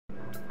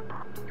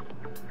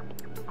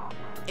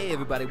Hey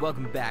everybody,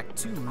 welcome back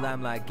to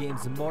Limelight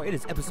Games and More. It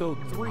is episode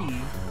 3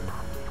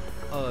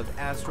 of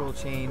Astral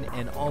Chain,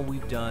 and all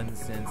we've done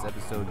since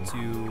episode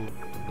 2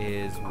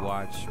 is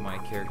watch my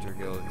character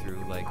go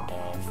through like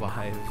all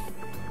 5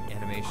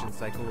 animation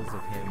cycles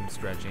of him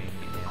stretching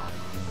and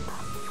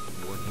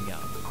working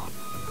out.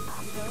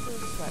 You know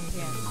those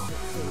sweatpants that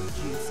say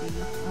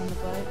juicy on the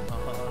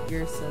butt?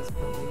 Yours says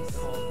police.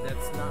 Oh,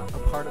 that's not a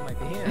part of my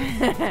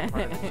pants. It's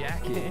part of the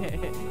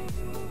jacket.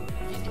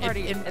 I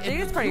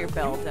think it's part of your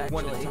belt, actually.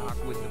 Want to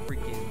talk with the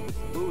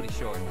freaking booty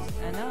shorts.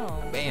 I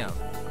know. Bam.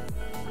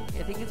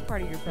 I think it's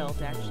part of your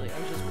belt, actually. I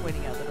was just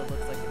pointing out that it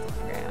looks like it's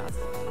on your ass.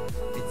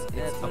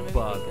 It's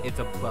above. It's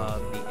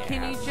above the ass.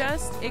 Can you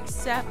just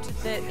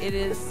accept that it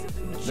is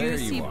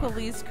juicy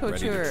police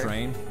couture? Ready to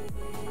train?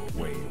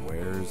 Wait,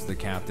 where's the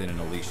captain and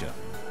Alicia?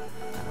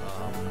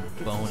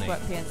 Get boning. some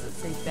sweatpants that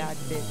say bad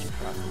bitch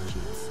across the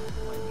cheeks.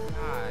 Oh my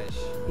gosh.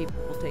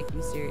 People will take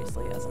you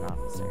seriously as an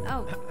officer.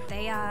 Oh,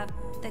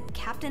 the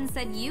captain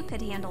said you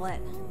could handle it.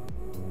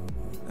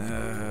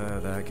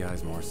 That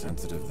guy's more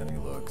sensitive than he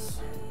looks.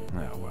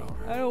 Oh well.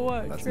 I don't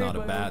want to That's train not a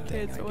my bad own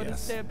thing, kids. I I want to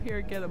guess. stay up here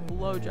and get a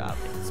blowjob.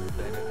 It's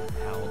better than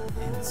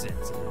how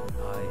insensitive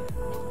I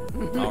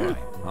am. Alright,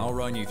 I'll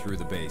run you through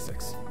the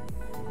basics.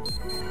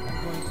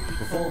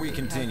 Before we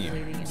continue,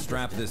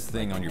 strap this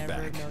thing on your back.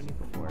 I've never known you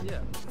before.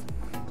 Yeah.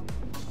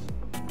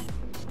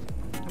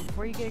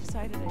 Before you get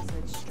excited, I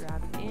said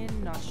strap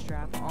in, not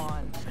strap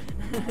on.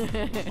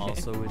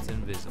 Also, it's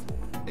invisible.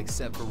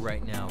 Except for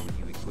right now when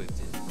you equipped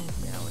it.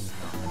 Now it's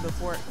And not.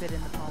 before it fit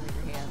in the palm of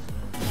your hand.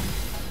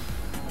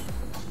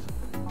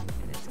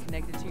 And it's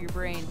connected to your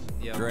brain.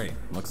 Yep. Great,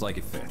 looks like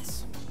it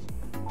fits.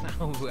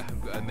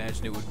 I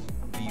imagine it would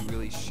be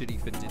really shitty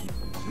if it didn't.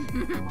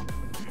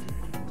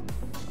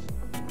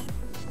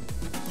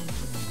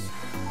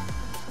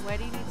 Why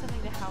do you need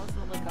something to house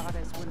the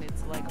legatus when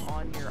it's like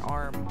on your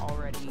arm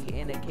already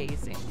in a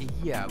casing?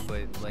 Yeah,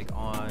 but like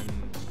on...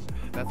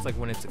 That's like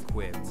when it's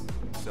equipped.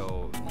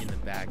 So in the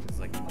back is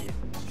like it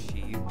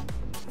sheathed.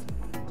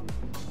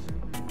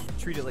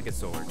 Treat it like a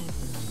sword.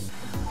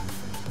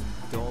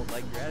 Don't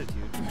like your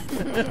attitude.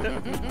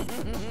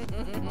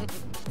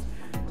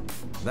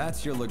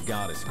 That's your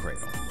legatus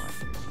cradle.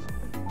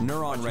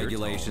 Neuron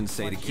regulations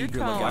say to keep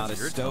your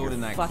legatus stowed in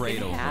that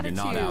cradle when you're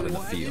not out in the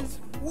field.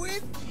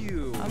 With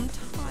you? I'm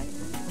tired.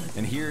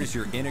 And here's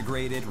your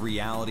integrated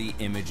reality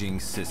imaging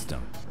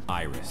system,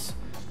 Iris.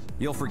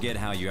 You'll forget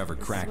how you ever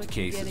cracked what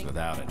you're cases getting.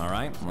 without it. All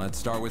right, let's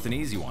start with an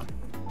easy one.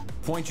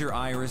 Point your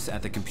Iris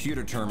at the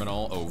computer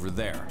terminal over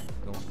there.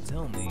 Don't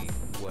tell me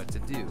what to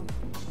do.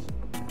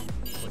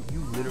 When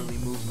you literally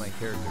moved my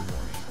character for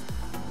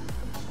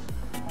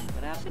me.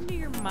 What happened to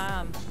your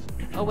mom?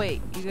 Oh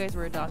wait, you guys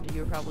were adopted.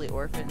 You were probably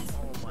orphans.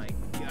 Oh my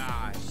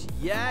gosh,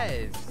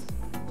 yes!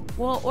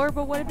 Well,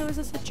 but what if it was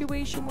a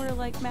situation where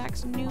like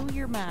Max knew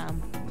your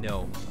mom?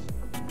 No,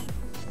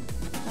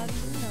 How do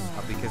you know?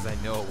 because I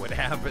know what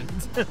happened.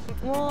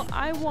 Well,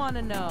 I want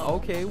to know.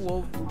 Okay,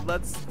 well,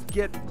 let's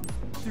get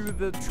through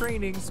the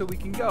training so we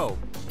can go.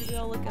 Maybe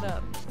I'll look it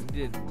up.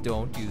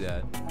 Don't do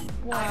that.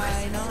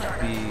 Why not?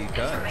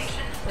 Because.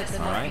 But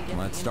then All I right, can get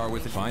let's the start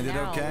with information find it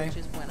now, okay? Which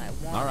is when I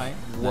want All right,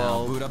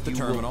 Well, now boot up the you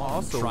terminal will and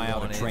also try out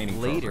want a it training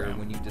later program.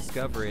 when you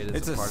discover it as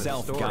It's a a part of the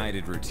story.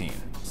 self-guided routine,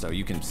 so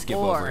you can skip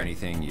Or- over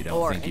anything you don't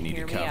or, think you and need to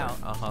hear me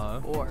cover.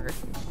 out. Or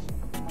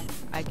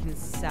I can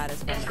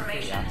satisfy my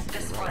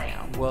curiosity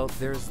right now. Well,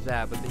 there's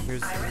that, but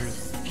here's also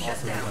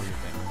the other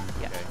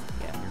thing. Yeah, Okay?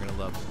 yeah. You're gonna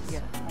love this.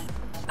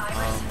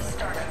 Yeah.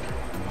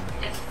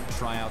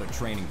 Try out a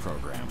training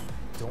program.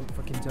 Don't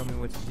fucking tell me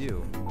what to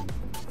do,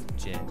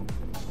 Jen.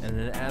 And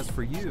then as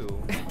for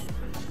you,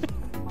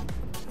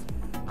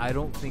 I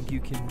don't think you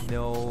can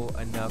know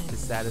enough to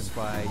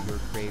satisfy your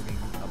craving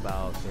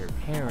about their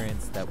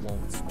parents that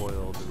won't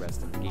spoil the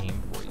rest of the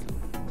game for you.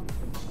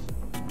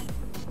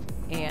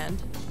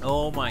 And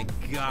Oh my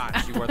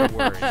gosh, you are the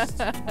worst.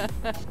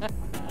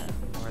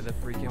 You are the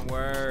freaking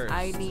worst.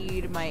 I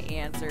need my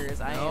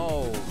answers. I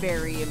No. am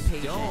very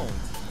impatient. Don't.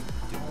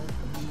 You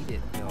don't need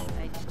it though.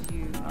 I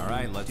do. All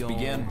right, let's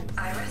begin.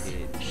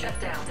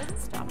 It doesn't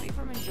stop me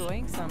from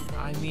enjoying something.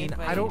 I mean, if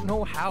I don't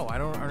know how. I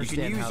don't You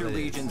understand can use how your that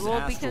is. legion's Well,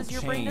 astral because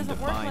your brain chain to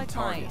doesn't work bind like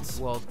mine. targets.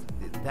 Well,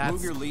 that's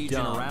Move your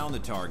legion dumb. around the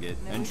target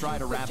No, and you try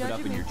to shouldn't wrap quit it up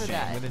in judging your me for chain.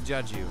 I'm that. gonna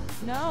judge you.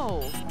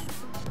 No.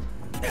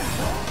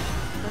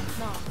 That's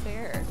not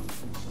fair.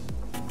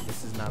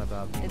 This is not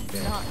about being It's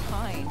fair. not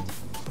kind.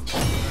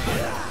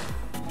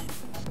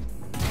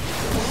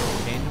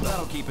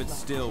 That'll keep it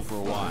still for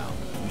a while,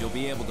 and you'll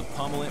be able to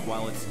pummel it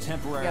while it's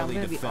temporarily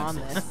gonna be on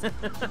defenseless.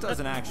 It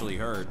doesn't actually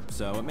hurt,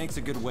 so it makes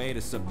a good way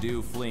to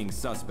subdue fleeing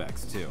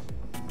suspects, too.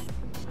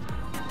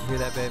 You hear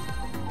that, babe?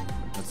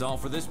 That's all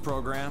for this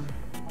program.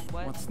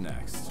 What? What's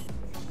next?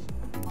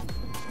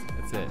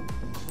 That's it.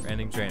 We're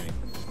ending training.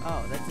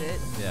 Oh, that's it?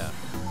 Yeah.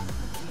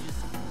 You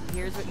just,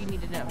 here's what you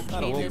need to know.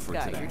 That'll Chain do this for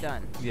guy, today. you're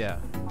done. Yeah.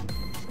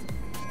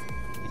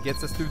 It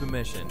gets us through the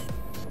mission.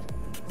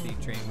 So you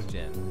train with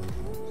Jen.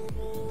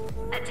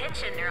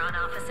 Attention, Neuron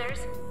officers.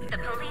 The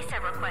police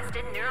have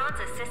requested Neuron's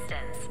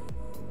assistance.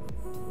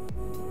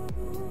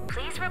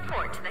 Please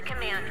report to the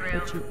command room.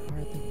 But you are the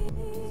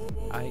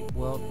police.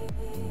 Well,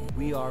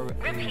 we are a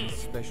Repeat.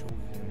 special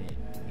unit.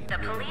 The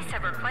police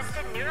have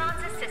requested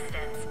Neuron's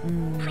assistance.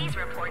 Please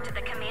report to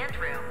the command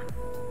room.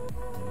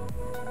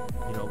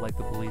 You know, like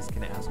the police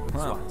can ask for the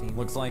Well, SWAT team.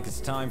 looks like it's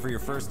time for your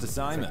first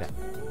assignment.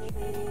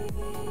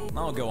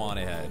 I'll go on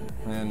ahead,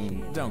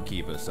 and don't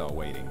keep us all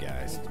waiting,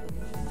 guys.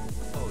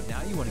 Oh,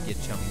 now you want to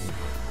get chummy.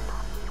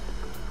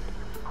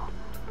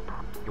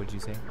 What'd you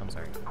say? I'm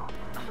sorry.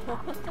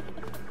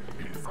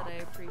 Said I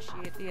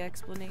appreciate the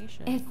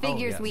explanation. It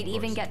figures yes, we'd of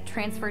even course. get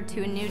transferred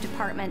to a new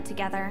department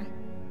together.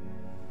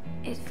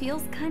 It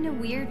feels kind of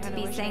weird to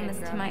Kinda be wish I saying had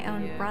this to my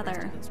grabbed own the, brother,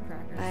 rest of those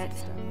crackers but, and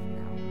stuff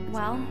now.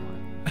 well,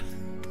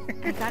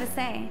 I gotta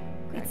say,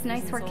 it's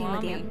nice and working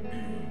with you. salami.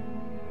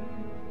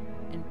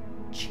 And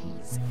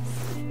cheese.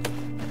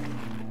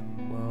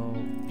 Well,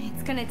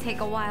 It's gonna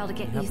take a while to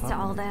get used to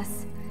all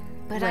this,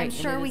 but I'm Right, and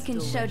sure it we is can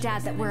show delicious,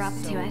 Dad that and we're I up to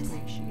so it.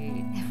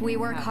 appreciate If we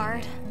work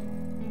hard,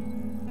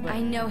 having I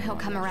know he'll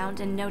come around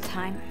in no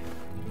time.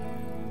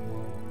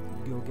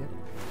 go get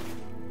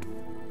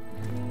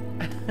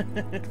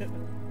it.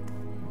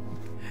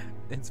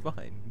 It's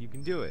fine. You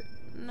can do it.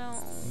 No.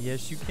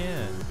 Yes, you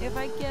can. If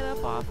I get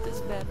up off this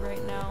bed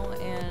right now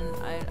and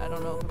I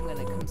don't know if I'm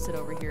gonna come sit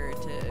over here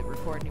to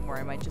record anymore,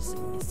 I might just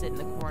sit in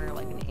the corner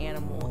like an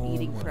animal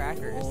eating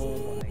crackers.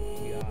 Oh my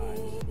gosh.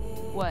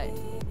 What?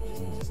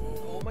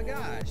 Oh my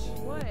gosh.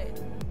 What?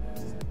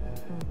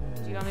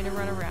 Do you want me to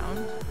run around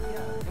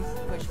and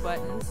push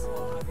buttons? I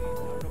don't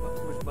know about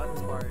the push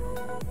buttons part.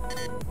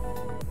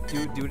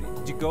 Do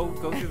go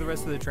through the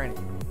rest of the training.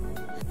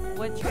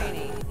 What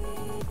training?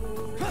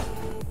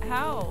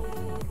 How?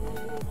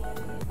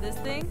 This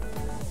thing?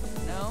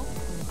 No?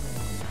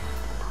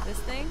 This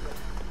thing?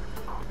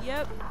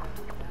 Yep.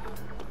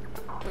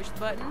 Push the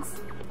buttons?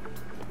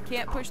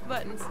 Can't push the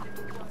buttons.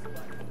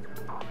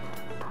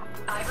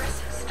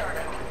 Iris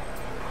started.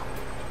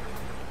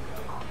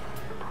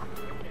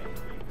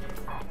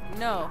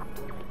 No.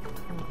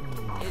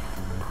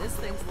 This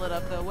thing's lit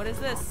up though. What is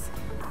this?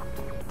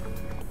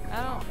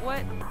 I don't.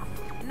 What?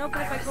 No,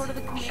 but if I go to the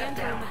command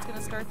room, it's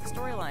gonna start the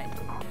storyline.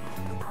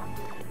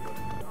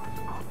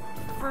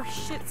 For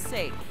shit's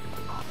sake.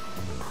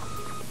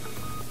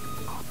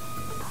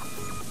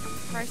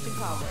 Christ and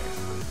cobblers.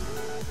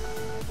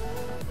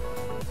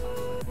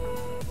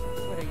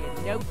 What are you?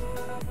 Nope.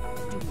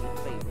 Do me a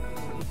favor.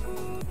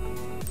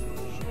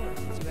 Sure,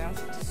 since you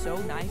asked so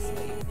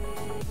nicely.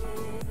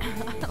 I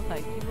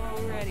like you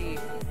already. Take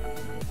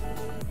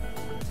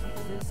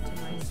this to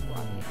my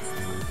SWAT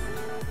meeting.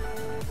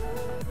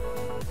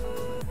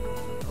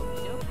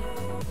 Okie dokie.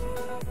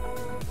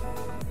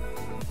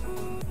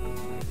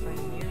 If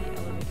I'm near the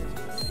elevators in a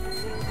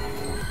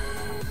second.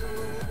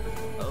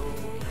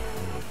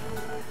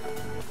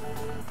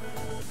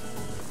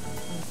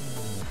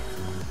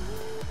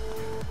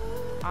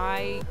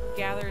 I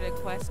gathered a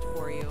quest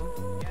for you.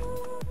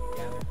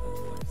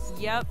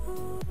 Yep.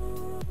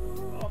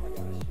 Oh my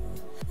gosh.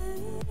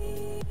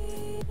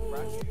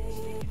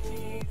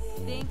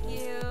 Thank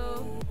you.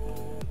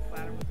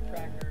 Platter with the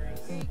crackers.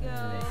 Here you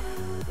go.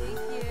 Thank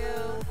you.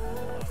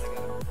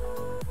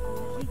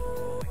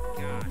 Oh my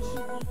gosh.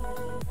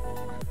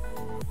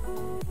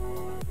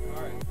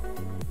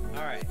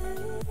 Alright.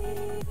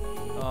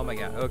 Oh my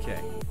god, okay.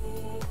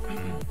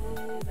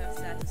 Have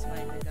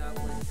satisfied the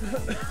goblin.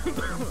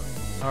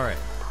 Alright.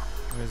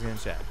 Who's gonna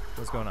chat?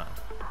 What's going on?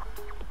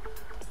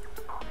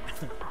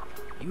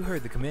 You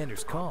heard the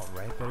commander's call,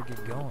 right? Better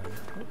get going.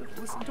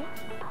 Listen, don't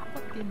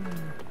fucking...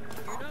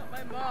 You're not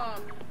my mom.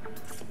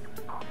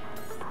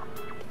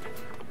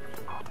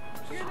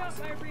 You're not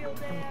my real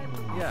dad.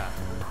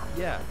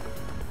 Yeah.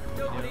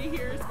 Nobody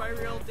here is my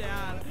real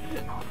dad.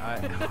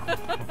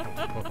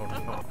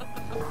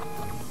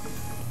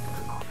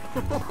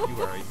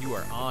 You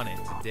are on it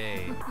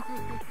today.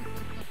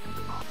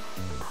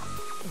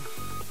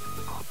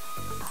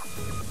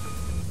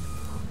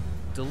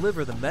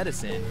 Deliver the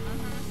medicine.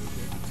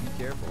 Can't be too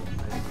careful.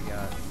 I think we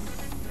got. Yeah,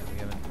 we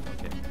haven't.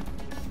 Okay.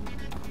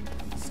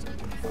 Still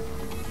getting far.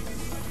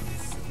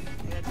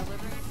 Yeah,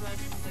 delivering the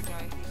medicine to the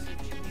guy who said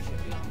he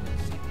should be on the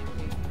second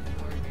page of the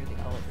floor near the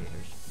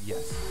elevators.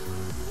 Yes.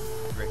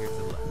 Right here to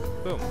the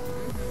left. Boom.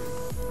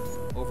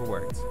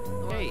 Overworked.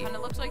 Well, Hey. it kind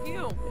of looks like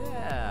you.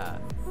 Yeah.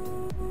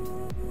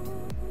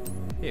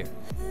 Here.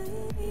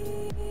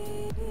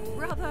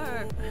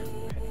 Brother!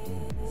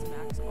 Is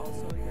Max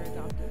also your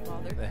adopted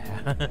father?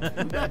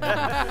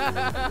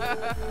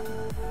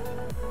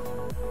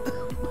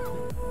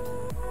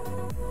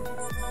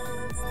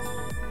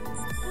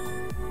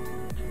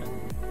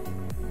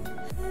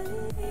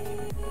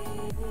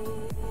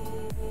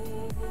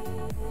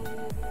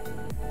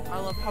 I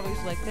love how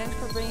he's like, thanks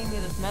for bringing me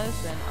this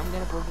medicine. I'm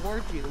going to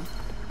reward you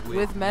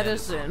with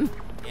medicine.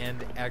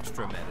 And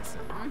extra medicine.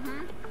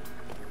 Mm-hmm.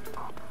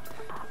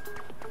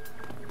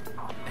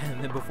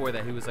 And then before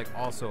that, he was like,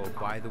 also,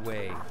 by the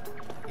way,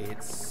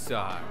 it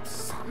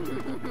sucks.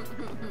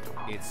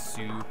 It's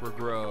super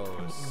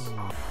gross.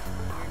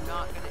 You're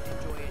not going to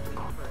enjoy it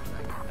even for a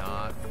second.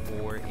 Not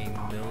for a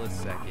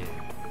millisecond.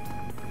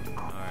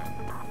 Alright.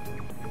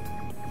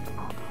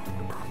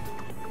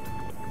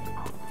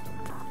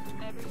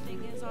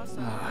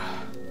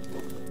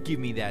 give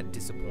me that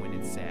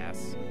disappointed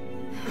sass.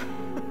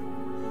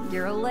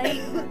 You're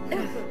late,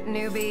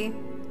 newbie.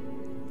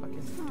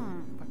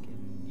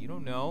 Fucking, you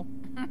don't know.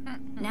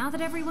 Now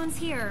that everyone's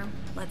here,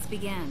 let's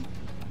begin.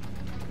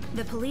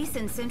 The police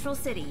in Central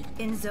City,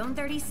 in Zone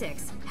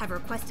 36, have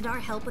requested our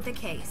help with a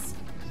case.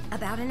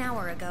 About an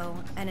hour ago,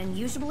 an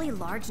unusually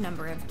large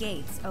number of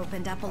gates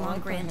opened up along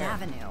Grand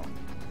Avenue.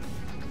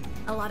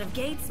 A lot of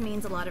gates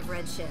means a lot of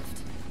redshift.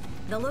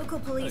 The local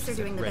police are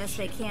doing the best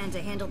they can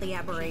to handle the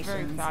aberrations. She's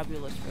very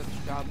fabulous for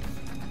this job.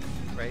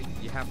 Right?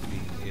 You have to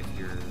be if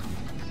you're a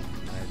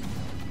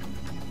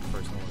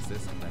personal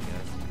assistant, I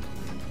guess.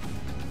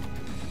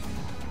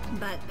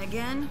 But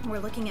again, we're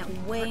looking at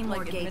way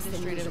more gates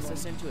than usual.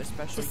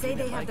 To say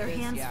they have their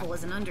hands full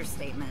is an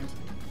understatement.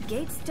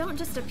 Gates don't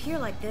just appear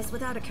like this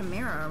without a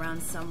Chimera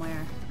around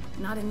somewhere.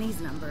 Not in these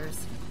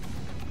numbers.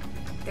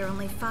 There are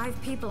only 5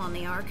 people on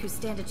the Ark who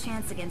stand a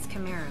chance against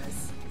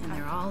Chimeras, and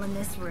they're all in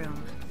this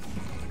room.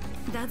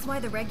 That's why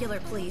the regular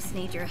police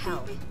need your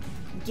help.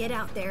 Get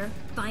out there,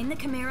 find the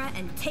Chimera,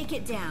 and take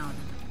it down.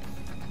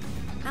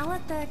 I'll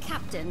let the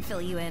captain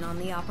fill you in on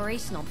the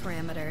operational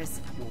parameters.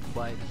 Well,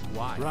 but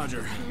why? Roger.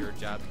 Isn't it your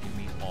job to give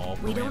me all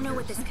We don't know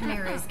what parameters? this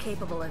Chimera is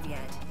capable of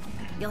yet.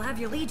 You'll have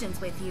your legions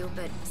with you,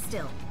 but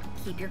still,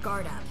 keep your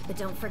guard up. But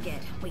don't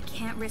forget, we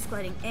can't risk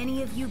letting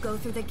any of you go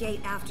through the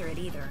gate after it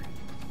either.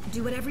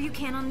 Do whatever you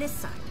can on this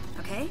side,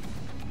 okay?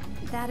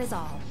 That is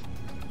all.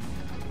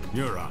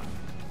 Neuron,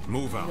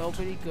 move out.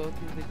 Nobody go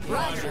through the gate.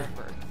 Roger.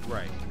 ever.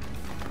 Right.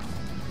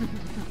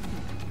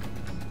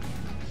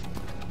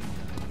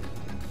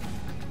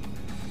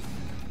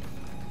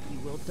 You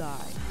will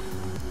die.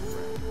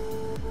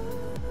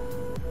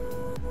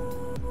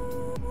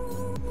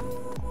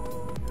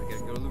 I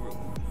gotta go to the room.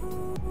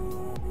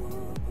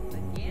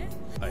 Again?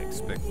 I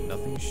expect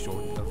nothing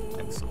short of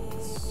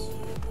excellence.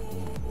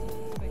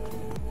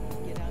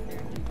 Get out there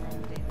and do your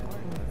own damn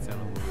work. That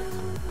sounded weird.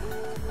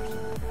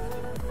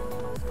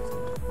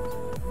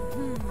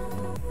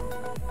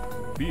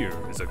 Fear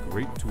is a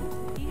great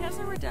tool. He has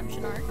a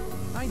redemption arc.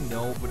 I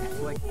know, but it's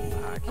like,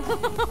 fuck.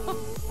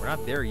 We're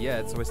not there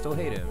yet, so I still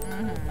hate him.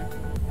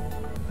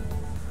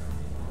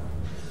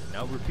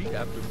 Now repeat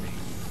after me.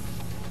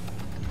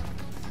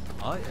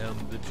 I am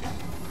the Chain.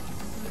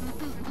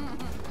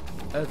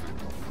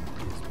 Everyone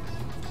is me.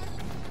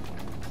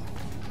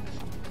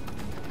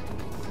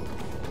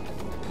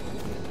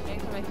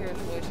 Anytime I hear his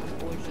voice, I'm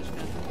always just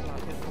gonna think about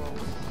his role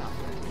with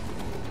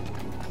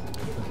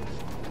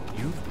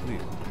the You've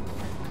cleared.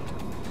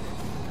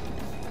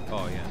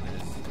 Oh yeah, and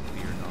there's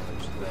fear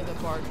knowledge. Yeah, the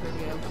bar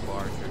trivia. The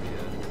bar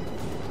trivia.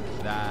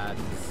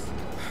 That's...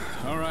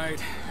 All right,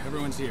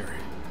 everyone's here.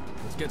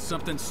 Let's get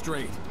something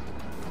straight.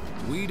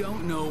 We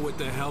don't know what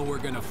the hell we're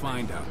gonna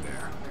find out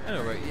there. I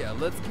know, right? Yeah,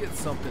 let's get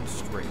something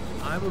straight.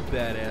 I'm a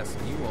badass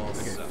and you all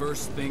Okay, suck.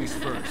 first things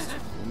first.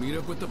 We'll meet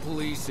up with the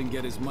police and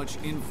get as much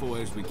info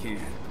as we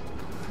can.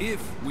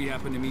 If we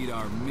happen to meet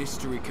our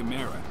mystery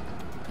Chimera,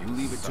 you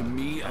leave it to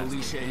me,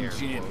 Alicia, and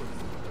Jin.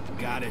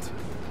 Got it?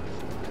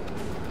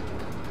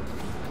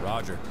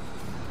 Roger.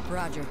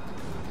 Roger.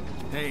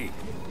 Hey,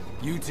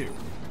 you two.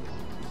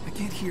 I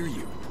can't hear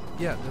you.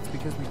 Yeah, that's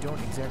because we don't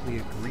exactly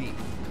agree.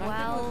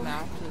 Well,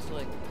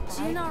 like,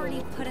 Jin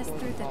already put us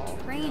through the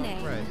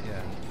training. Right,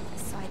 yeah.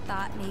 So I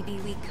thought maybe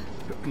we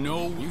could...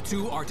 No, you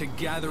two are to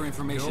gather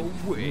information.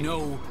 No way.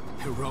 No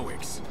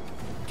heroics.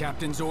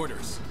 Captain's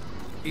orders.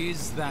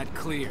 Is that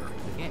clear?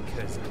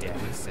 Because Daddy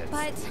said so.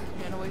 But...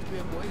 Can't always be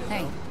avoided,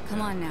 Hey, though.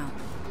 come on now.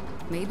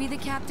 Maybe the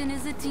captain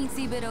is a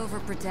teensy bit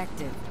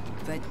overprotective,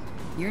 but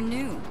you're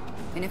new.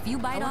 And if you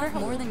bite off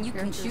more than you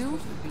can chew,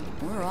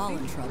 we're all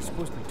in trouble. We're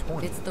supposed to be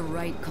 20. It's the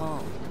right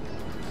call.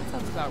 That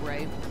sounds about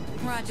right.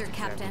 Roger,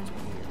 Captain.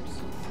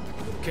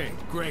 Okay,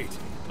 great.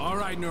 All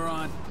right,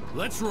 Neuron.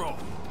 Let's roll.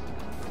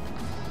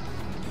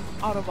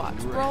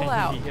 Autobots, roll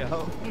out.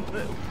 Yo.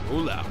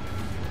 Roll out.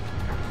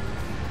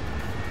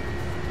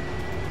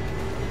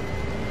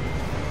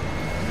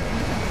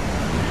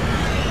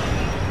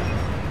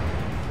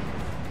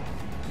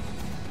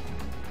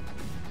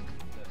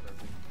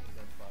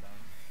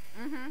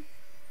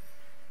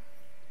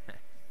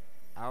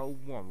 I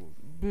want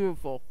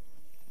Beautiful.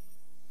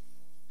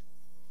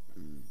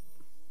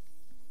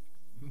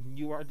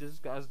 You are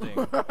disgusting.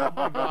 Oh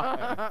my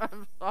god.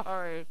 I'm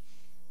sorry.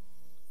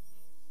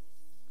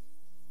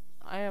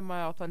 I am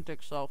my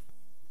authentic self.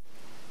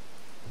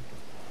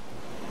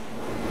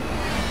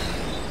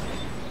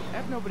 I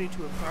have nobody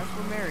to impress.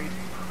 We're married.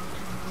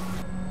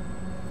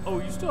 Oh,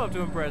 you still have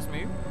to impress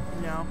me.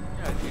 No.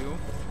 Yeah, I do.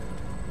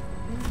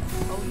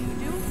 Oh, you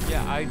do?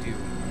 Yeah, I do.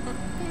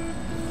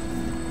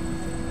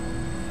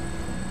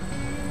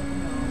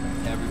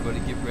 Everybody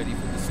get ready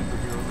for the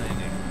superhero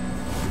landing.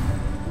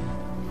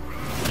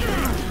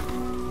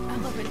 I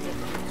love it.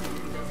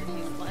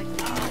 He's like,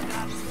 oh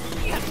gosh,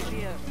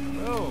 yeah.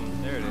 Boom,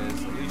 there it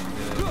is. At least you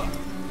did it.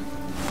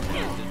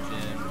 There's the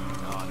gym.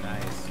 Oh,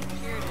 nice.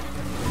 Here it is.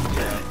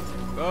 Yeah.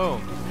 Boom.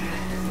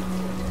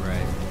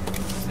 Right.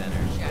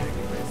 Center. There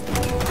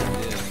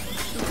it is.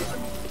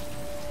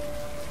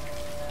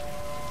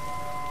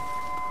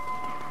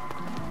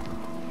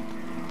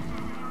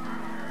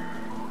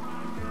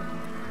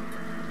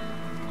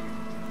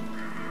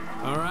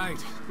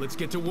 let's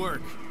get to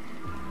work.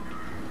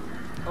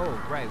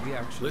 Oh, right, we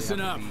actually Listen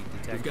have up. to be We've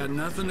detectives. got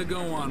nothing to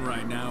go on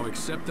right now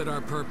except that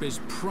our perp is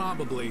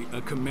probably a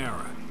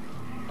Chimera.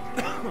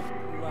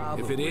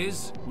 If it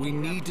is, we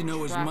need to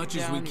know as much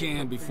as we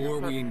can before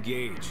we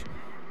engage.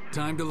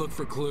 Time to look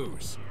for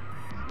clues.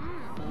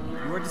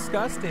 You are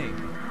disgusting.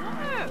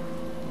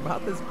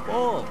 About this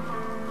bull.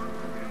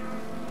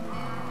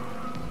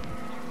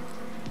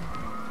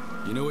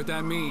 You know what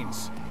that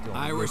means? Don't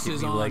Iris look at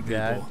is me on, like people.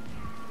 that.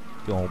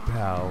 Don't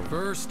pout.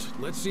 First,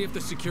 let's see if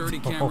the security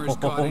cameras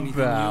caught anything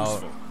pout.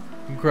 useful.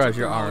 Cross Check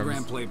your the hologram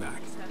arms.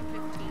 playback.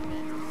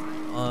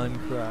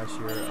 Uncross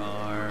your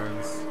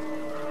arms.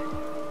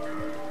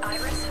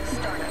 Iris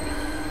startup.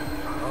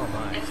 Oh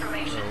my.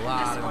 Information There's a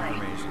lot display. of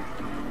information.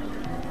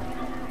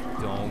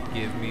 Don't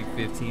give me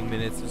 15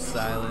 minutes of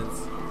silence.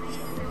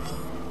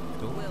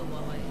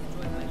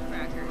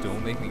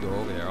 Don't make me go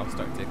over there. I'll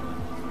start tickling.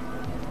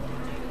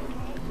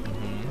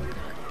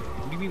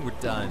 What do you mean we're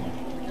done?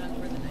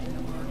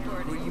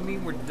 What do you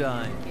mean we're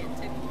done?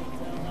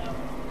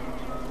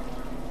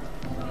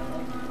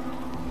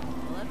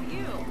 Love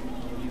you.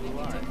 You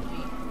tickle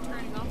me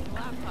turning off the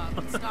laptop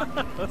and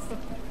stopping us.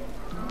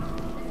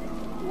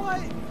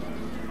 What?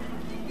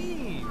 What do you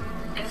mean?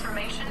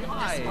 Information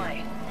Why?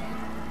 display.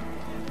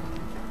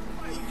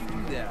 Why did you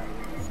do that?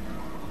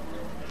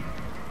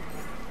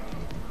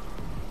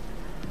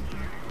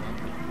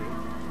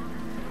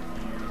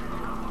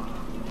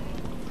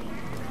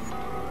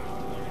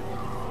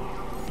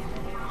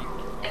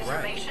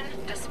 Information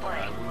display.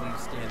 I will leave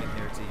standing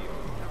there to you.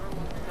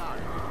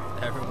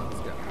 Everyone's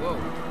got. Whoa.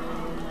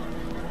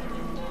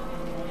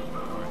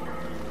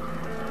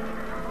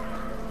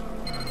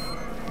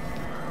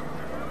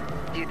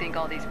 Do you think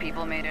all these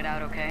people made it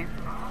out okay?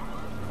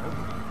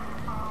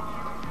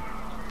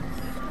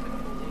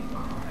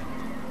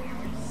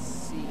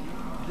 See,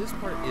 this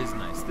part is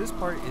nice. This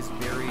part is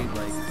very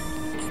like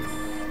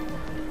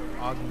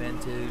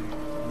augmented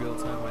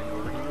real-time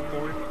Minority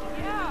Report.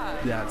 Yeah.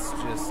 That's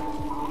just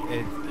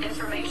it.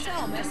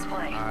 Information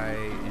display. I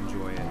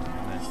enjoy it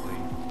immensely.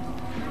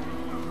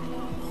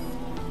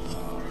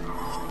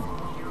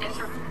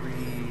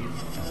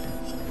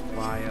 Breathe,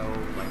 bio,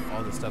 like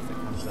all the stuff that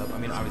comes up. I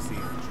mean, obviously,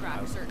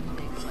 Track certain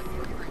things like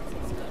footprints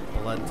and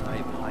stuff. blood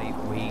type, height,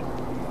 weight,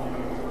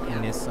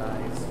 penis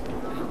size.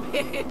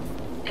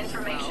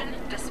 Information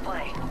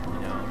display. You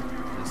know,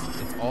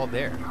 it's all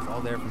there. It's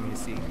all there for me to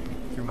see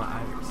through my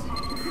iris.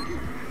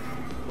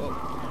 Whoa.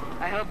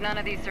 I hope none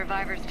of these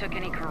survivors took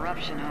any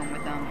corruption home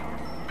with them.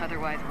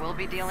 Otherwise, we'll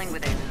be dealing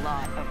with a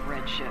lot of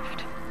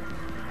redshift.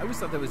 I always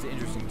thought that was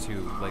interesting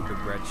too, like the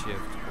redshift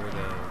or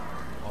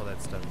all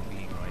that stuff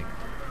being like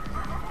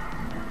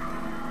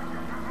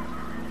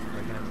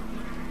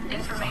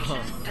Information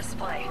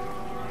display.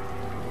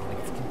 like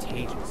it's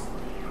contagious.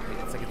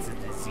 It's like it's a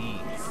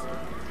disease.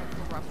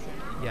 Corruption.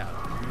 Yeah,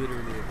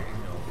 literally, you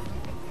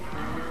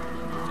know.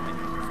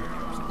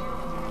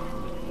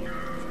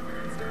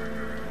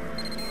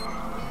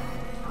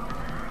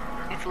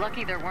 It's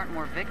lucky there weren't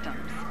more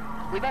victims.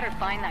 We better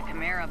find that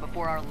Chimera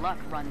before our luck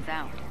runs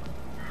out.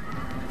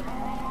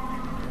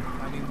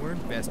 I mean, we're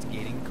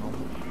investigating. Calm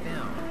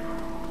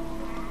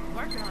down.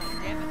 Working on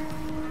it, damn it.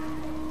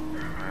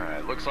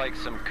 Alright, looks like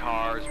some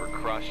cars were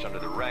crushed under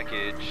the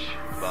wreckage,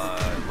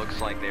 but looks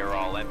like they were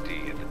all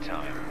empty at the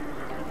time.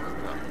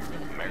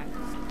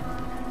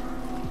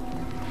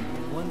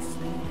 One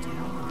small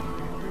town.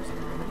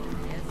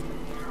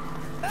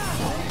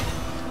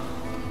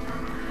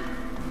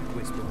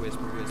 Whisper,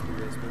 whisper, whisper,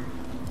 whisper.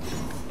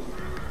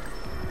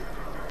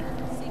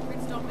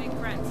 Secrets don't make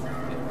friends. Who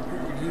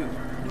are you?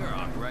 You're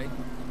on, right?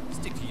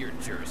 Stick to your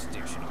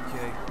jurisdiction,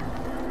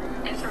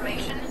 okay?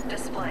 Information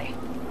display.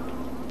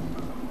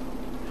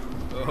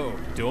 Oh,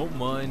 don't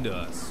mind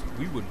us.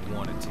 We wouldn't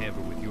want to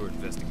tamper with your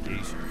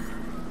investigation.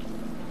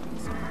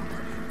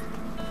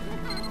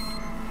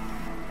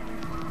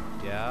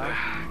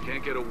 Yeah?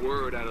 Can't get a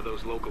word out of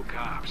those local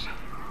cops.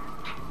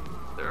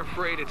 They're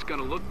afraid it's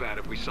gonna look bad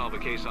if we solve a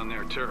case on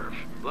their turf.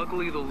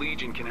 Luckily, the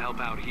Legion can help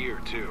out here,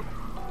 too.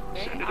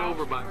 Send it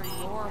over by... For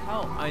your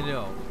help. I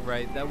know,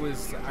 right? That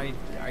was... I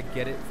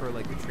get it for,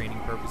 like, the training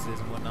purposes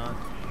and whatnot.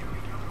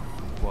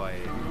 But...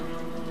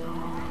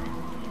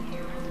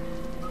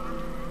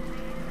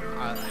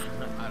 I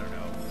don't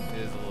know. It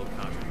is a little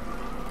controversial.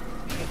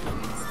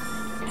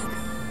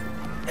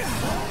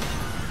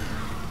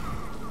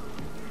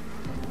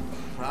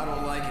 I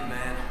don't like it,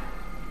 man.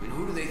 I mean,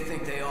 who do they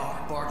think they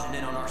are, barging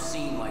in on our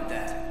scene like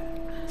that?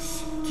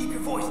 Shh, keep your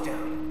voice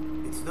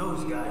down. It's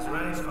those guys,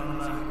 right?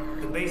 From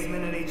the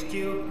basement at HQ?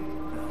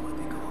 What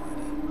they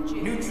call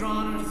it?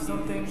 Neutron or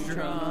something?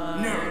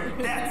 Neutron. Nerd,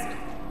 that's it.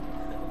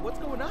 What's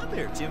going on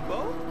there,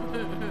 Jimbo?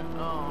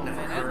 Oh, Never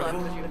man, heard I'd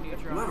of love them. to do a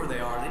Neutron. Whoever they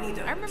are, they need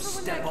to I remember when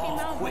step that came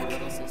off out, quick. my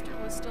little sister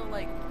was still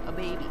like a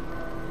baby.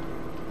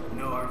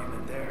 No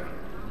argument there.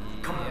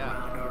 Coming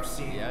Yeah. around our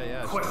scene,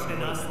 Yeah,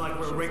 questioning us like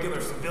we're regular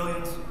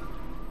civilians.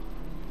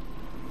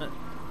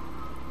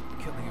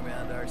 Coming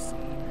around our scene.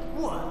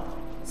 What?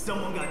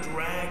 Someone got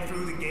dragged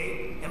through the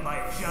gate, and by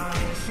a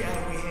giant,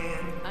 shadowy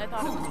hand. I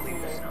thought it was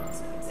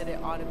cool that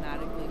it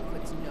automatically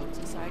puts notes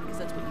aside, because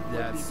that's what you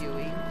would be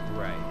doing.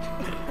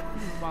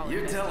 Right.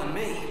 You're telling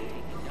me.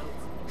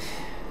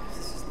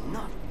 This is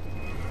nuts.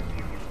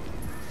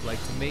 Like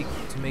to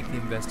make the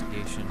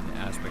investigation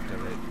aspect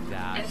of it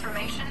that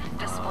information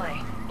display.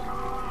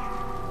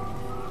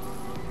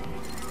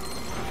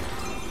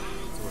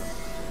 Sort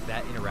of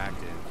that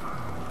interactive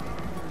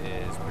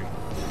is pretty cool.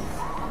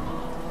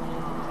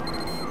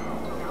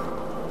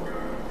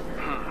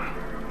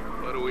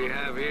 What do we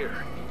have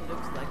here?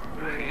 Looks like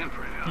a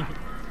handprint, huh?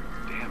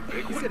 Damn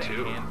big He one said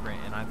too. a handprint,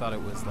 and I thought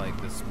it was like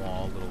the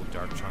small little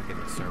dark chunk in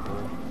the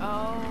circle.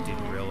 Oh.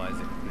 Didn't realize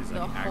it was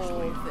like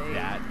actually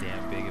that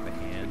damn big of a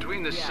hand.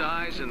 Between the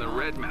size and the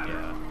red matter,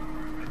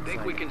 I think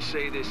like, we can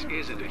say this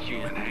isn't a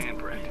human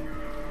handprint.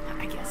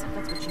 I guess if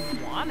that's what you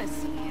want to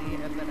see,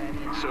 but I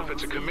mean. So if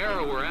it's a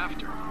Chimera we're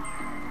after,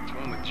 it's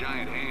one with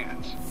giant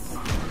hands.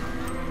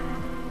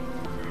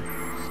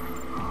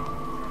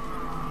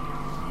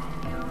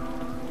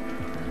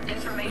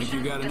 Think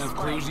you got enough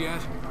clues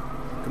yet?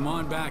 Come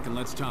on back and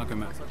let's talk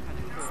about it.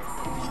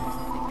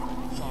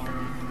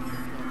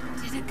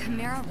 Did a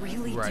Chimera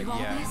really do all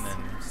this? And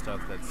then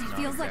stuff that's it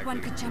feels like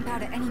one could jump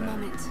out at any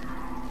moment.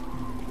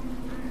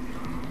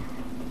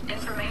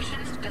 Information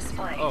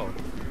display. Oh,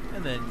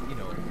 and then, you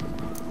know,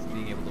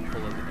 being able to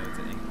pull out the notes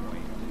at any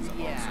point is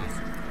also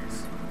super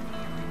nice.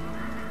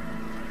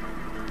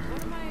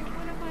 What am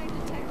I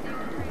detecting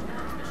right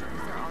now? Especially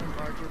because they're all in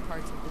larger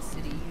parts of the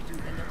city, you do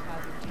end up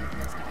having to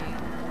investigate.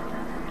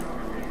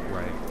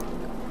 Right.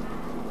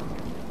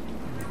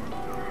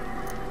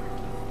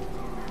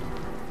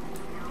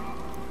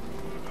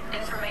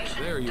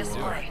 Information there you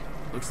display.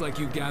 are. Looks like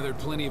you gathered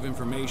plenty of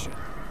information.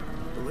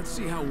 But let's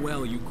see how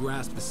well you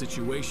grasp the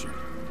situation.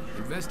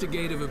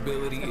 Investigative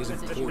ability is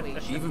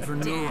important, even for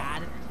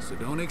Neuron, so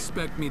don't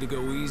expect me to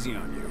go easy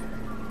on you.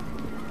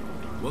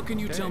 What can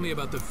you tell me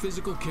about the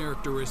physical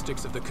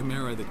characteristics of the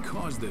Chimera that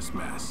caused this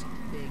mess?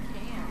 Big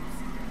hands.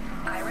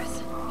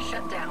 Iris,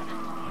 shut down.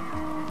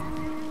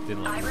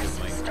 Didn't like Iris,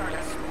 my start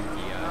up.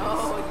 spooky eyes.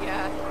 Oh,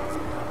 yeah.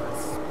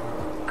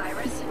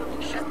 Iris,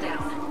 shut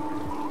down.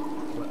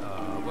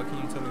 What can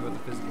you tell me about the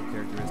physical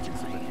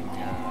characteristics of the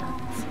Chimera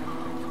that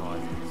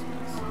caused this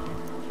mess?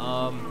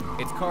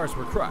 Its cars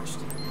were crushed.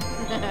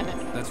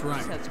 That's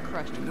right. I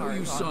know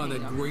you saw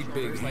that great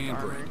big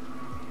handprint.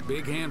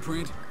 Big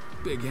handprint,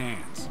 big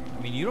hands.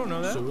 I mean, you don't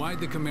know that. So why'd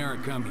the Chimera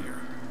come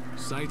here?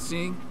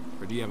 Sightseeing,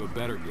 or do you have a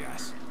better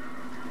guess?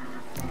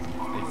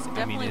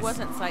 Definitely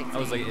wasn't sightseeing. I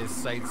was like, is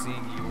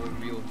sightseeing your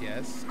real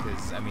guess?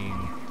 Because, I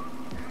mean,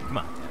 come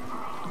on,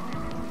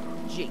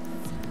 Dad. Jinx.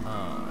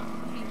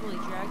 Easily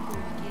dragged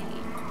through the gate.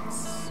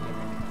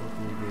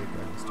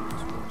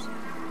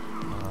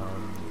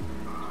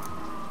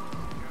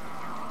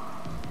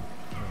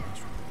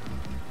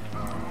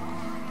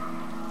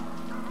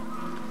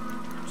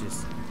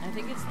 I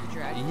think it's the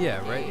drag.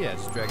 Yeah, right? Yeah,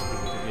 just dragging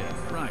people through.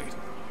 Yeah. Right.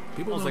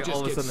 People don't like just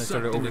all of a get sudden they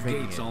started sucked into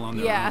overthinking gates it. all on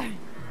their own.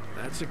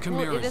 That's a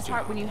Chimera's Well, it is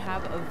hard job. when you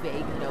have a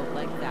vague note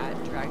like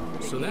that dragged through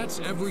the So gate. that's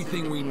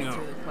everything we know.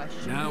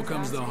 Now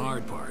comes the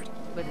hard part.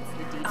 But it's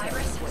the details.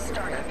 Iris,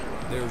 start up.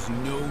 There's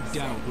no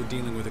doubt we're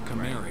dealing with a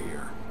Chimera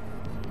here.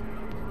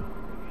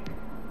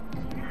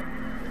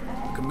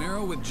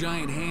 Chimera with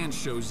giant hands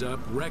shows up,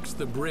 wrecks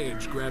the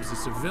bridge, grabs a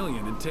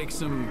civilian, and takes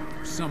him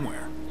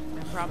somewhere.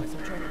 I promise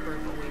I'm trying to burp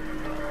away from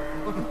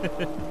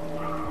you.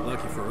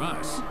 Lucky for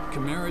us,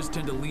 Chimeras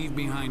tend to leave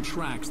behind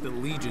tracks that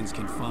legions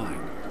can find.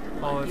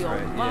 Oh, that's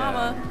right.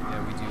 Mama.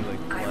 Yeah, we do like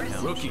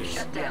bloodhound Rookies,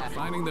 shit.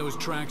 finding those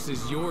tracks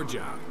is your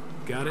job.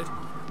 Got it?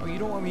 Oh, you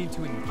don't want me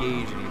to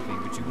engage anything,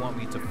 but you want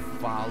me to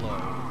follow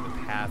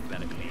the path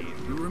that it made.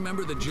 You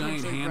remember the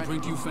giant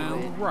handprint you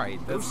found? Right.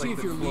 Go That's see like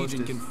if the your legion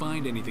closest- can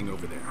find anything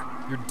over there.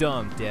 You're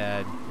dumb,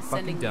 Dad. You're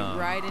Sending fucking dumb.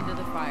 you right into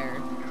the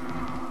fire.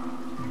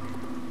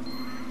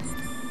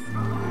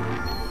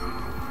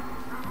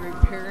 Great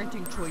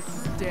parenting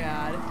choices,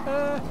 Dad.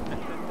 Yeah,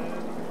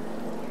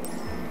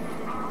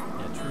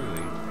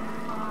 truly.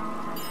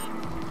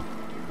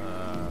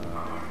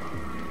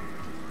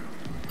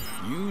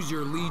 Use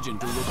your legion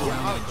to look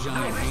around that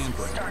giant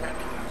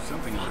handprint.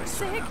 Something on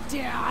Sick,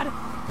 Dad.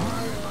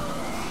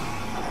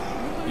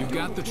 You've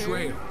got the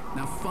trail.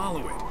 Now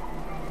follow it.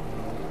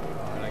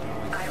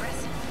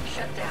 Iris,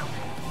 shut down.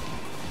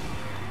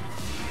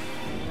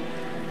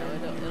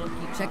 It'll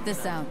keep Check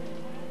this out.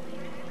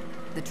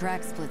 The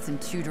track splits in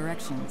 2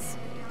 directions.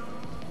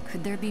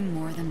 Could there be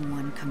more than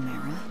one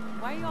Chimera?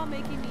 Why are y'all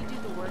making me do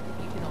the work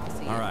if you can all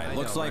see it? All right,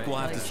 looks like we'll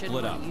have to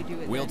split up.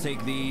 We'll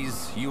take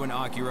these, you and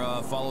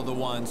Akira follow the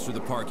ones through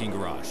the parking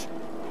garage.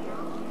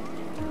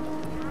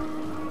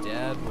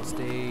 Dad will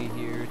stay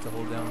here to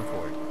hold down the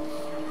fort.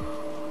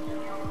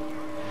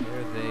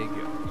 There they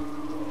go.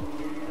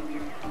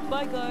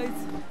 Bye, guys.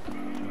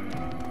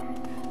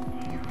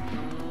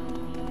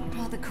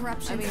 Well, the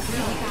corruption I mean, is if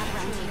really bad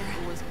around here.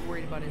 he was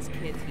worried about his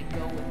kids, he'd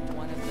go with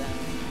one of them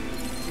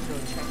to go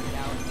check it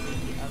out and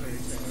leave the other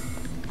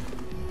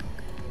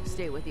to stay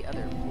stay with the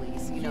other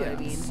police. You know what I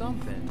mean?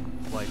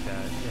 Something like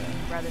that.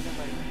 Yeah. Rather than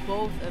letting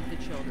both of the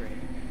children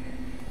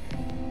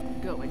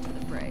go into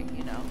the fray.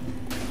 You know.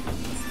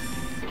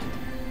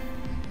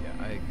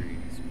 Yeah, I agree.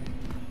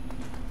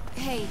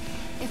 Hey,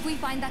 if we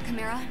find that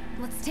Chimera,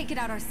 let's take it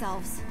out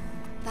ourselves.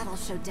 That'll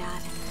show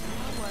Dad.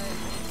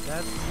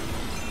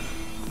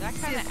 That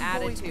kind of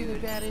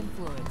attitude. Bad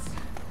influence.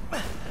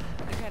 That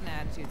kind of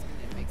attitude's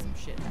gonna make some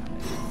shit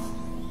happen.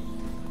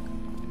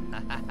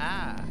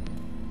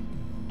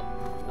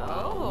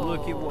 Oh,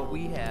 look at what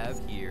we have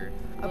here.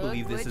 I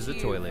believe this is a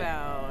toilet.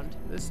 Found.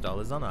 This stall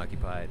is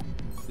unoccupied.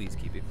 Please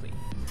keep it clean.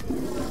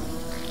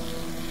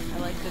 I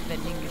like the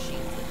vending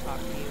machines that talk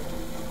to you.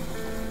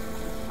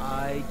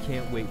 I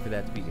can't wait for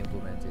that to be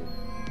implemented.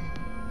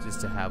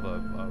 Just to have a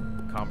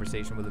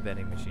conversation with a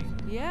vending machine.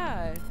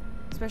 Yeah.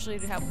 Especially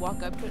to have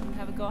walk up to it and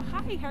have it go,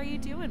 "Hi, how are you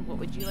doing? What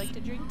would you like to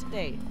drink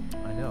today?"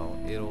 I know.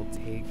 It'll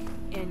take...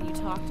 And you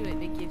talk to it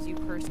and it gives you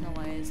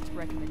personalized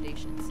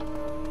recommendations.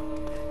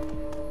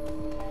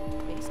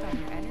 Based on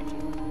your energy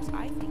levels,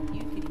 I think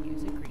you could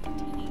use a green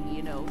tea,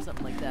 you know,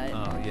 something like that.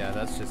 Oh, yeah,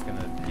 that's just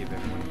gonna give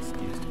everyone an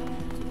excuse to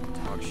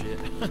talk shit.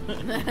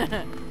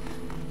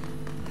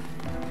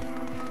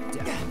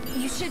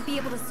 You should be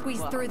able to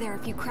squeeze through there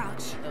if you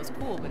crouch. That was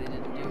cool, but it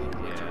didn't do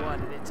what you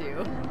wanted it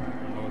to.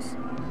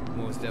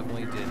 Most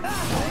definitely did.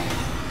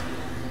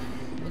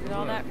 Look at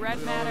all that red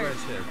matter. Red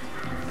shit.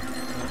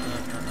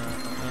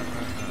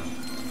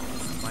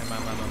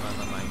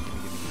 Mine.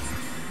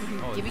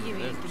 Gimme.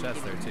 There's a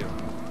chest there too.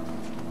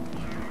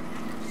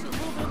 Just a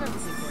little bit of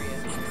everything for you.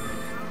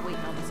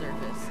 Waiting on the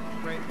surface.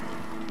 Right.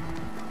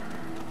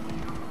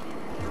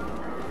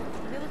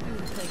 I feel like we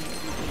were playing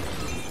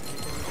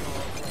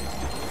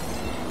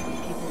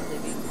people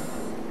living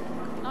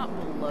not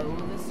below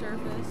the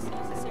surface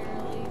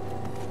necessarily,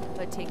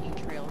 but taking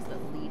trails that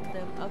lead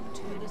them up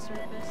to the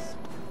surface.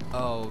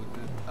 Oh,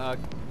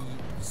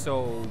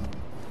 so,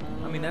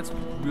 I mean, that's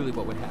really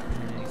what would happen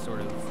in any sort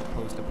of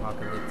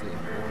post-apocalyptic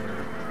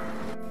or,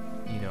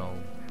 you know,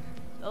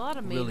 a lot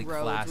of main really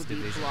roads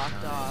would be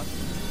blocked off.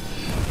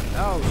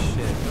 Oh,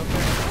 shit.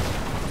 Okay.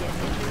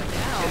 Getting into it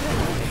now.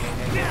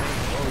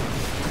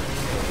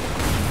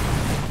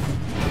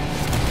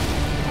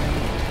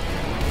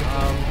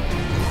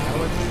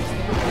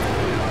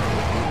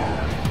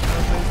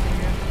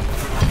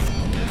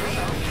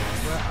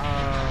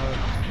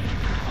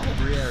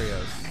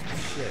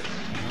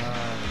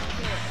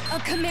 A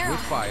Chimera.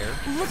 With fire.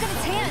 Look at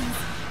its hands.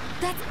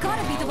 That's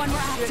gotta be the one we're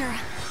after.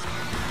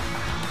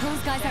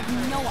 Those guys have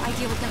no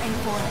idea what they're in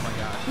for. Oh my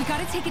god. We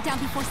gotta take it down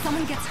before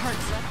someone gets hurt.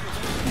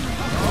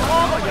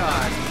 Oh my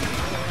god.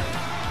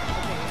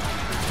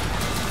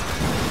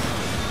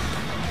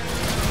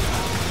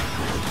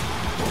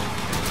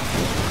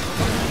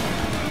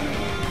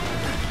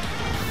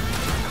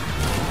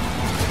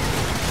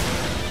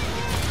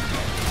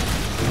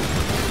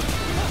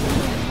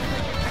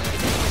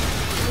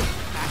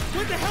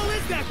 What the hell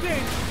is that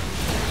thing?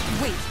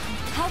 Wait,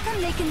 how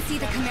come they can see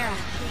the Chimera?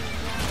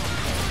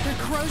 Their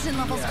corrosion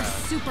levels are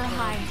super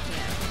high.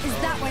 Is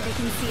that why they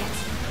can see it?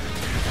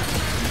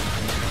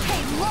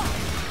 Hey, look!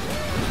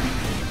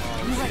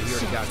 Right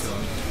shit.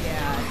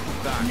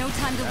 Yeah. No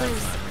time to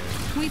lose.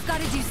 We've got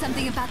to do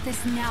something about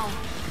this now.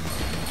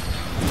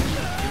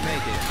 You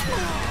make it.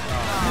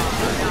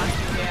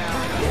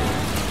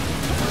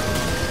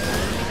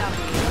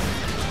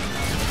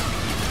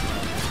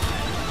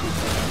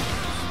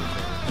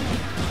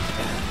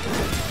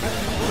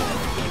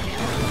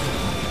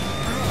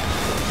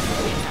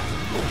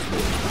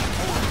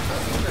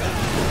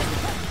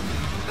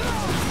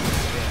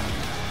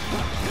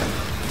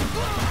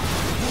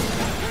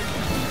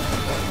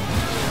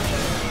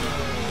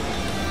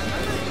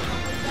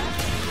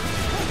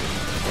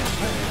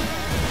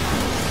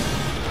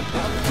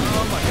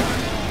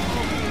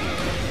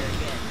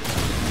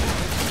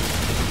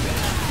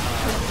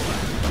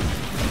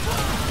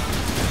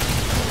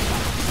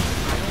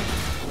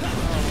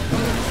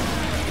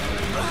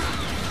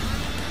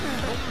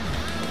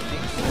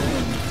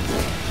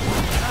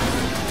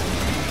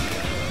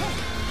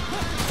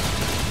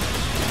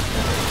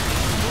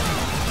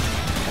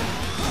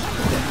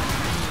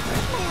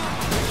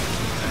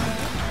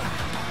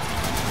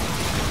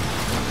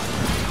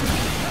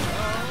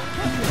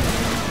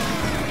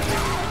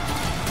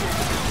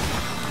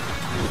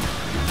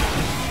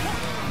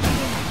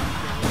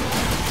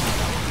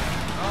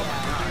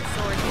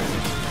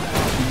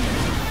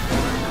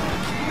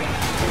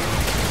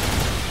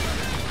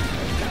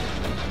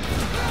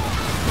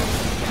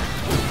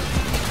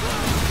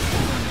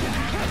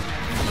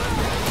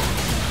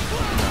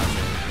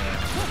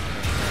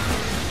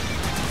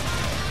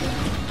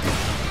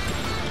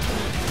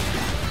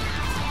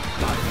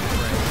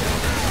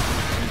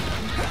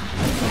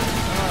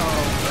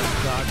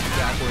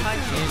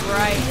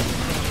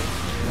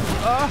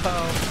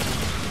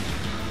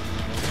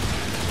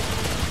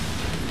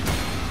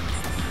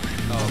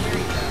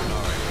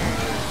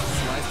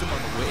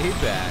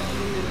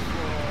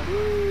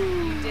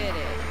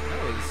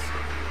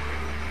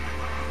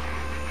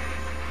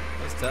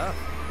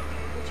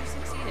 But you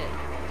succeeded.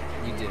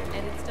 You did.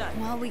 And it's done.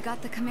 Well, we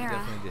got the Chimera.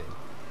 Definitely did.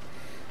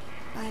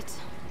 But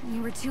we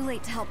were too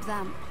late to help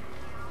them.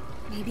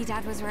 Maybe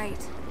Dad was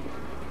right.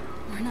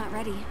 We're not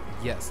ready.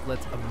 Yes,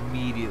 let's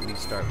immediately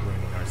start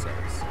blaming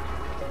ourselves.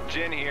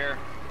 Jin here.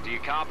 Do you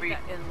copy?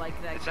 And like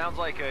that, it sounds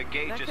like a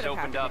gate just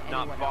opened up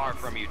not far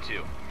from you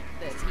two.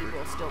 That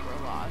people still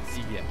were lost.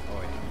 Yeah,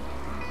 oh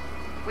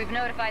yeah. We've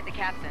notified the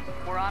captain.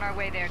 We're on our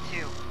way there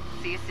too.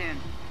 See you soon.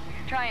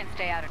 Try and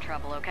stay out of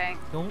trouble, okay?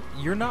 Don't,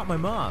 you're not my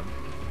mom.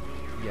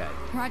 Yet.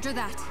 Roger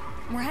that.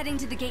 We're heading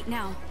to the gate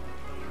now.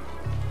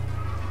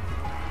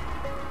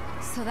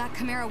 So that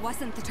Chimera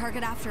wasn't the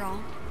target after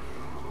all.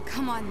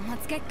 Come on,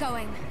 let's get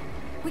going.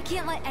 We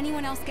can't let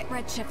anyone else get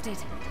redshifted.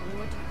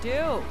 What to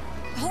do?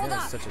 Hold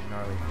up! Such a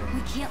gnarly thing.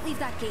 We can't leave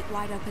that gate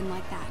wide open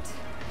like that.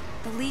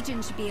 The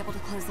Legion should be able to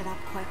close it up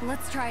quick.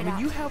 Let's try it out.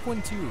 You have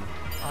one too,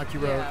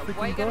 Akira. Yeah,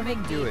 freaking go ahead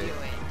and do it.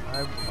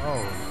 I'm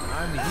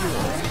the hero.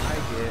 I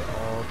get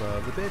all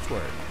the bitch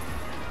work.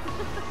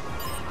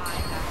 I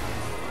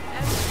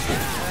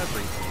have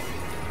everything.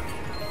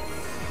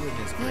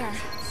 Goodness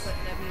gracious. But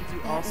that means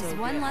you That also is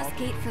one less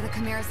gate for the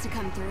Chimeras to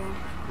come through.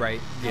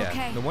 Right, yeah.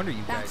 Okay, no wonder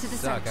you back guys to the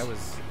suck. search. I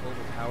was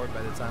overpowered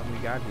by the time we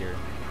got here.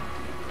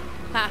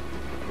 Ha!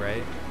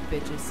 Right?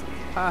 Bitches.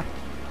 Ha!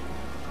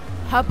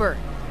 Hubbard.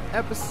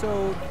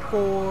 Episode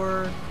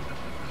 4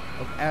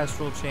 of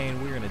Astral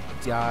Chain. We're going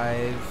to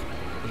dive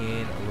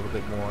in a little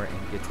bit more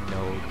and get to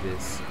know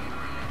this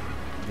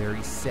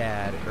very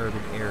sad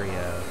urban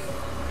area.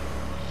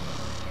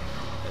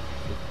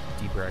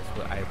 Deeper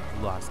exploration.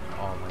 I lost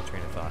all my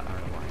train of thought. I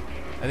don't know why.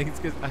 I think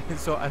it's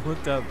because so I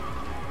looked up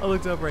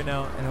right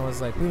now and I was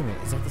like, wait a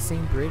minute, is that the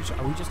same bridge?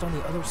 Are we just on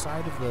the other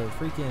side of the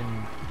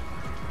freaking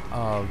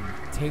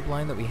tape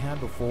line that we had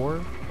before?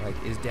 Like,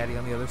 is Daddy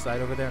on the other side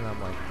over there? And I'm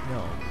like,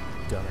 no,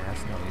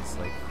 dumbass, no, he's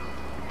like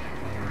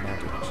in that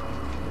direction.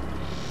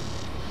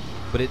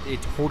 But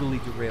it totally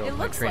derailed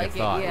my train of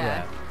thought.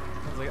 Yeah.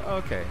 I was like, oh,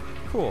 okay,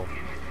 cool.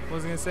 What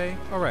was I gonna say?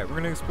 All right, we're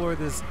gonna explore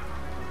this.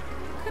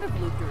 Could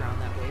have looped around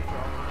that way for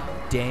all we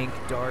know. Dank,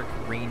 dark,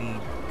 rainy,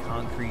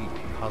 concrete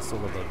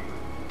hustle of a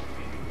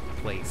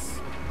place.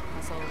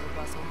 Hustle of a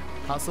bustle.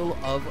 Hustle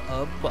of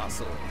a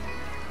bustle.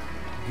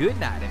 Good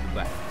night,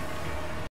 everybody.